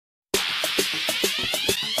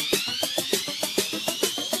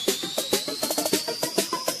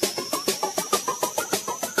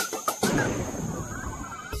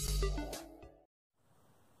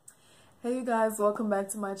guys, welcome back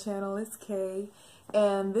to my channel. It's Kay,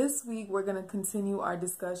 and this week we're going to continue our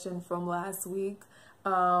discussion from last week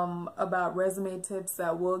about resume tips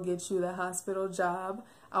that will get you the hospital job.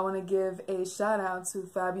 I want to give a shout out to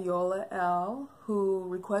Fabiola L, who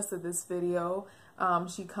requested this video.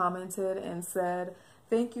 She commented and said,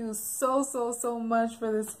 "Thank you so much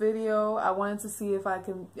for this video. I wanted to see if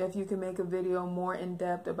you can make a video more in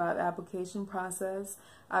depth about the application process.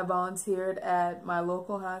 I volunteered at my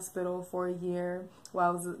local hospital for a year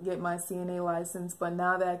while I was getting my CNA license, but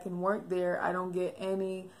now that I can work there, I don't get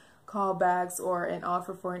any callbacks or an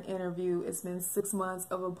offer for an interview. It's been 6 months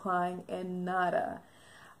of applying and nada.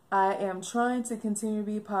 I am trying to continue to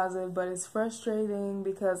be positive, but it's frustrating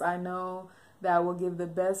because I know that I will give the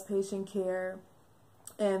best patient care,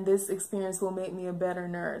 and this experience will make me a better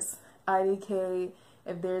nurse. IDK,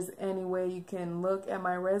 if there's any way you can look at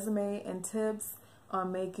my resume and tips on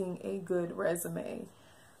making a good resume."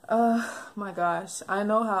 My gosh, I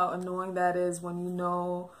know how annoying that is when you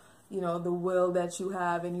know the will that you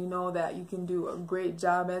have, and you know that you can do a great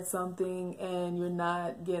job at something and you're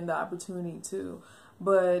not getting the opportunity to.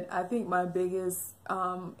 But I think my biggest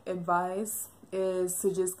advice is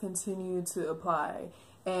to just continue to apply,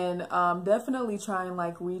 and definitely try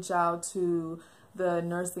and reach out to the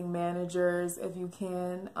nursing managers if you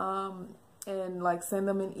can, and send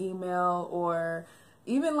them an email, or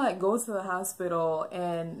even go to the hospital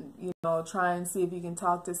and try and see if you can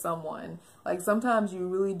talk to someone. Sometimes you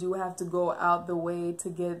really do have to go out the way to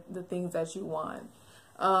get the things that you want.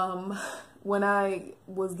 When I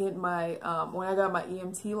was getting my when I got my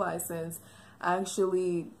EMT license, I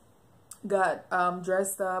actually got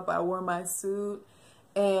dressed up. I wore my suit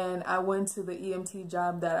and I went to the EMT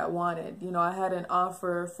job that I wanted. I had an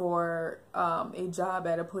offer for a job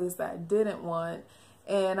at a place that I didn't want,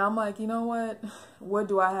 and I'm like, you know what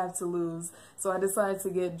do I have to lose? So I decided to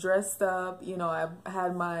get dressed up. I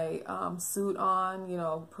had my suit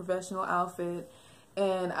on, professional outfit,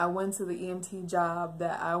 and I went to the EMT job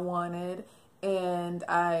that I wanted, and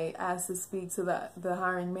I asked to speak to the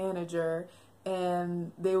hiring manager,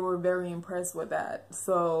 and they were very impressed with that.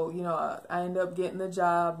 So, I ended up getting the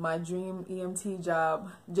job, my dream EMT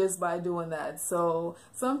job, just by doing that. So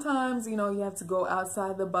sometimes, you have to go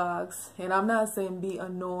outside the box, and I'm not saying be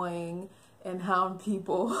annoying and hound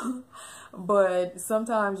people, but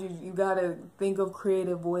sometimes you gotta think of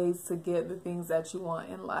creative ways to get the things that you want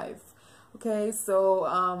in life. Okay,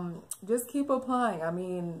 so just keep applying. I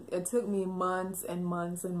mean, it took me months and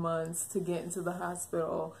months and months to get into the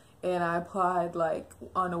hospital, and I applied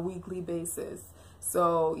on a weekly basis.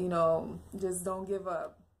 So, just don't give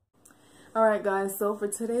up. Alright guys, so for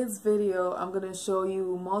today's video, I'm going to show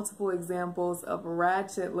you multiple examples of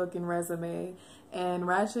ratchet looking resume. And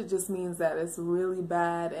ratchet just means that it's really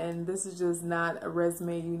bad, and this is just not a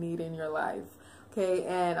resume you need in your life. Okay,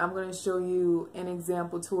 and I'm going to show you an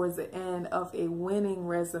example towards the end of a winning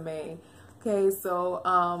resume. Okay, so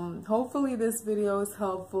hopefully this video is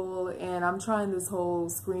helpful, and I'm trying this whole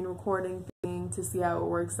screen recording thing to see how it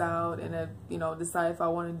works out, and decide if I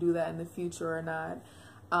want to do that in the future or not.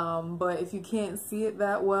 But if you can't see it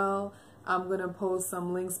that well, I'm gonna post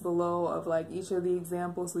some links below of each of the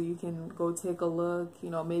examples so you can go take a look.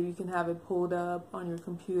 Maybe you can have it pulled up on your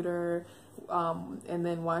computer, and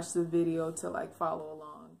then watch the video to follow along.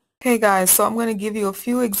 Okay guys, so I'm going to give you a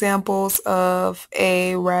few examples of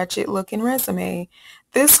a ratchet looking resume.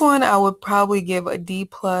 This one I would probably give a D+,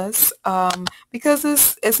 because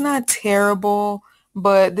it's not terrible,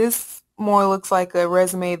 but this more looks like a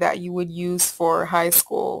resume that you would use for high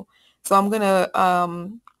school. So I'm going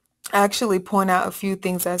to actually point out a few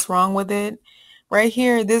things that's wrong with it. Right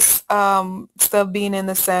here, this stuff being in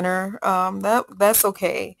the center, that's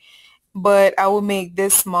okay, but I would make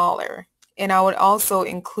this smaller. And I would also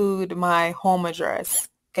include my home address.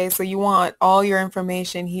 Okay, so you want all your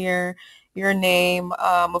information here. Your name,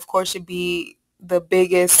 of course, should be the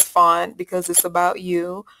biggest font because it's about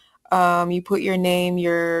you. You put your name,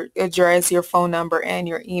 your address, your phone number, and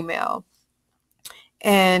your email.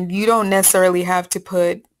 And you don't necessarily have to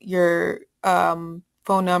put your phone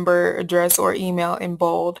number, address, or email in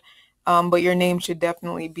bold, but your name should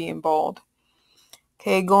definitely be in bold.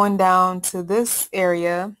 Okay, going down to this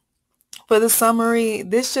area. For the summary,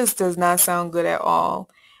 this just does not sound good at all.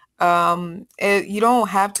 You don't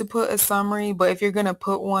have to put a summary, but if you're going to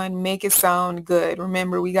put one, make it sound good.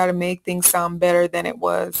 Remember, we got to make things sound better than it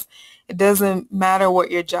was. It doesn't matter what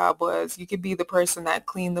your job was. You could be the person that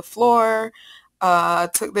cleaned the floor,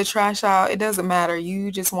 took the trash out. It doesn't matter.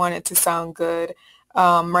 You just want it to sound good.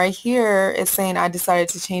 Right here, it's saying I decided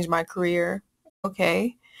to change my career.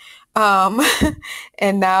 Okay.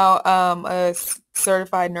 And now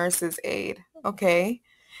certified nurse's aide. Okay.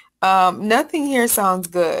 Nothing here sounds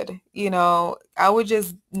good. I would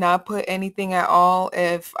just not put anything at all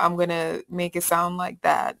if I'm gonna make it sound like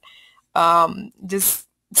that. Just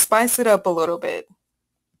spice it up a little bit.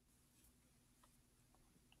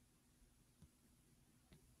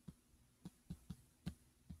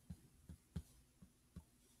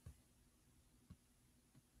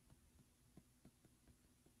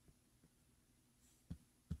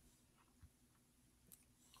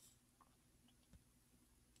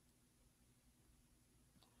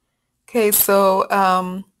 Okay, so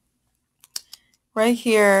right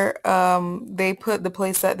here, they put the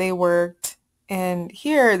place that they worked, and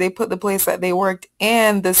here they put the place that they worked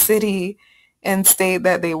and the city and state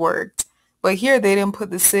that they worked. But here they didn't put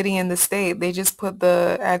the city and the state, they just put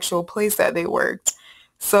the actual place that they worked.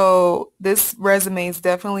 So this resume is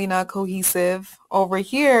definitely not cohesive. Over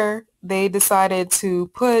here, they decided to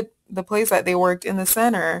put the place that they worked in the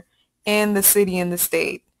center and the city and the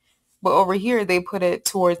state. But over here, they put it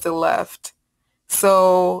towards the left.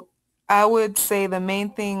 So I would say the main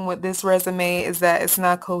thing with this resume is that it's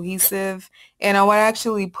not cohesive. And I would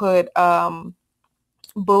actually put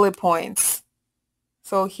bullet points.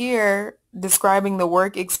 So here, describing the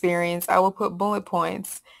work experience, I would put bullet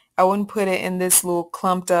points. I wouldn't put it in this little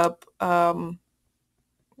clumped up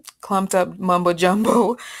mumbo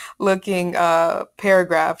jumbo looking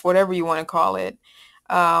paragraph, whatever you want to call it.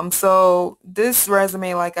 So this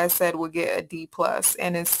resume, like I said, would get a D plus,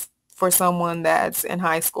 and it's for someone that's in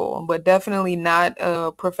high school, but definitely not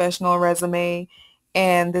a professional resume.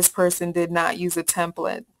 And this person did not use a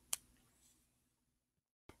template.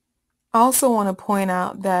 I also want to point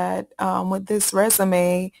out that with this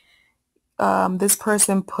resume, this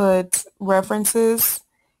person put references.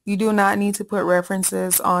 You do not need to put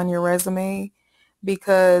references on your resume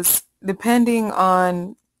because depending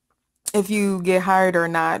on if you get hired or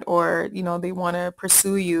not, or they want to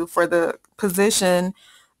pursue you for the position,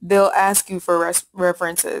 they'll ask you for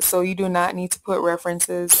references. So you do not need to put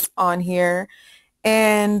references on here.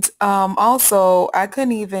 And also, I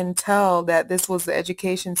couldn't even tell that this was the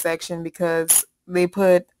education section because they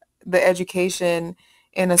put the education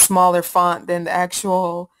in a smaller font than the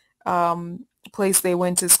actual place they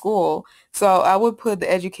went to school. So I would put the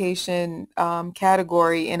education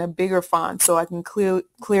category in a bigger font so I can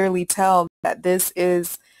clearly tell that this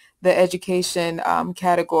is the education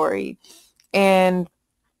category. And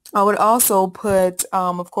I would also put,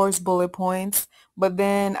 of course, bullet points, but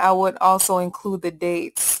then I would also include the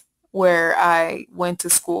dates where I went to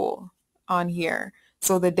school on here.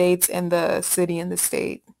 So the dates in the city and the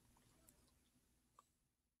state.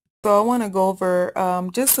 So I want to go over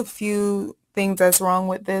just a few things that's wrong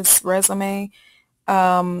with this resume.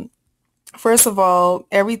 Um, First of all,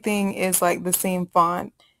 everything is like the same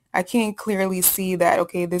font. I can't clearly see that,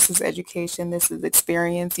 okay, this is education, this is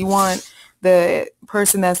experience. You want the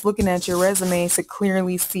person that's looking at your resume to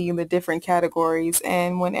clearly see the different categories.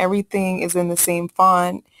 And when everything is in the same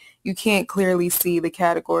font, you can't clearly see the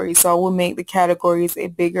categories. So I will make the categories a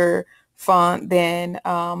bigger font than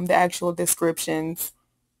the actual descriptions.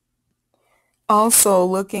 Also,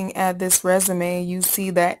 looking at this resume, you see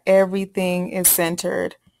that everything is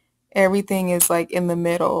centered. Everything is like in the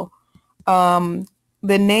middle. Um,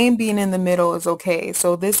 the name being in the middle is okay.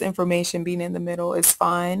 So this information being in the middle is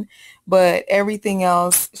fine, but everything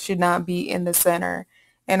else should not be in the center.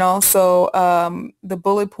 And also, the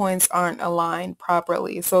bullet points aren't aligned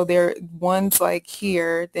properly. So one's like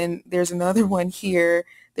here, then there's another one here,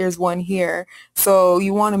 there's one here. So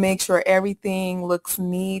you want to make sure everything looks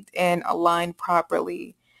neat and aligned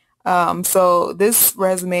properly. So this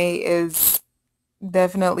resume is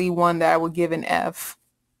definitely one that I would give an F.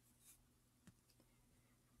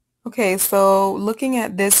 Okay, so looking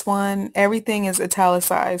at this one, everything is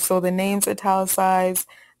italicized. So the name's italicized,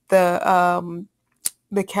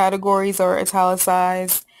 the categories are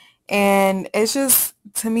italicized, and it's just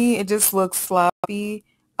to me it just looks sloppy.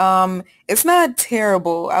 It's not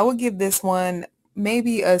terrible. I would give this one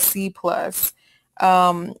maybe a C plus.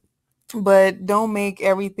 Um, but don't make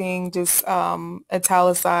everything just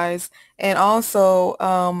italicized. And also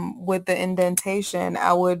with the indentation,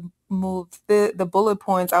 I would move the bullet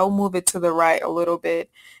points, I will move it to the right a little bit,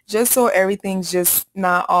 just so everything's just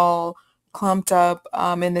not all clumped up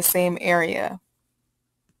in the same area.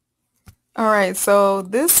 All right, so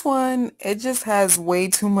this one, it just has way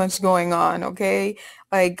too much going on, okay?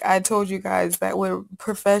 Like I told you guys that we're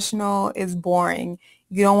professional is boring.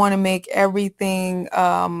 You don't want to make everything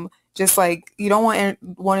just like you don't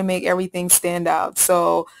want to make everything stand out.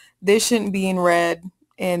 So this shouldn't be in red,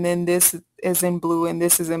 and then this is in blue and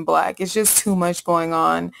this is in black. It's just too much going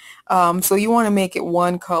on. So you want to make it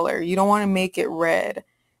one color. You don't want to make it red.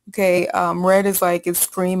 Okay, red is like it's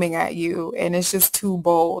screaming at you and it's just too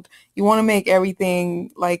bold. You want to make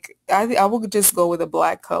everything like, I will just go with a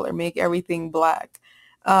black color, make everything black.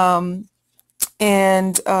 And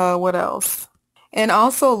what else? And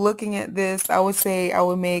also looking at this, I would say I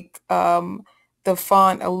would make the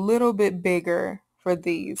font a little bit bigger for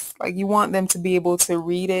these. Like you want them to be able to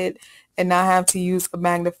read it and not have to use a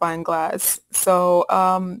magnifying glass. So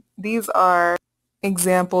these are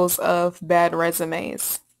examples of bad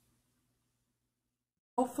resumes.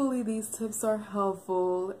 Hopefully these tips are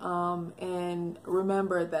helpful, and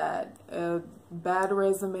remember that a bad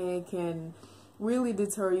resume can really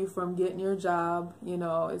deter you from getting your job. You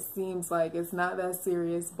know, it seems like it's not that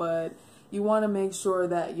serious, but you want to make sure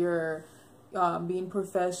that you're being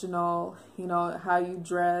professional, you know, how you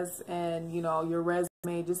dress and, you know, your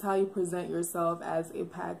resume, just how you present yourself as a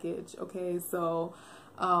package. Okay, so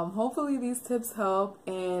hopefully these tips help,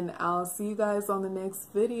 and I'll see you guys on the next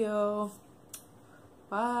video.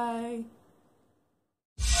 Bye.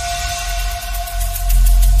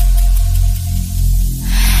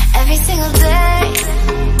 Every single day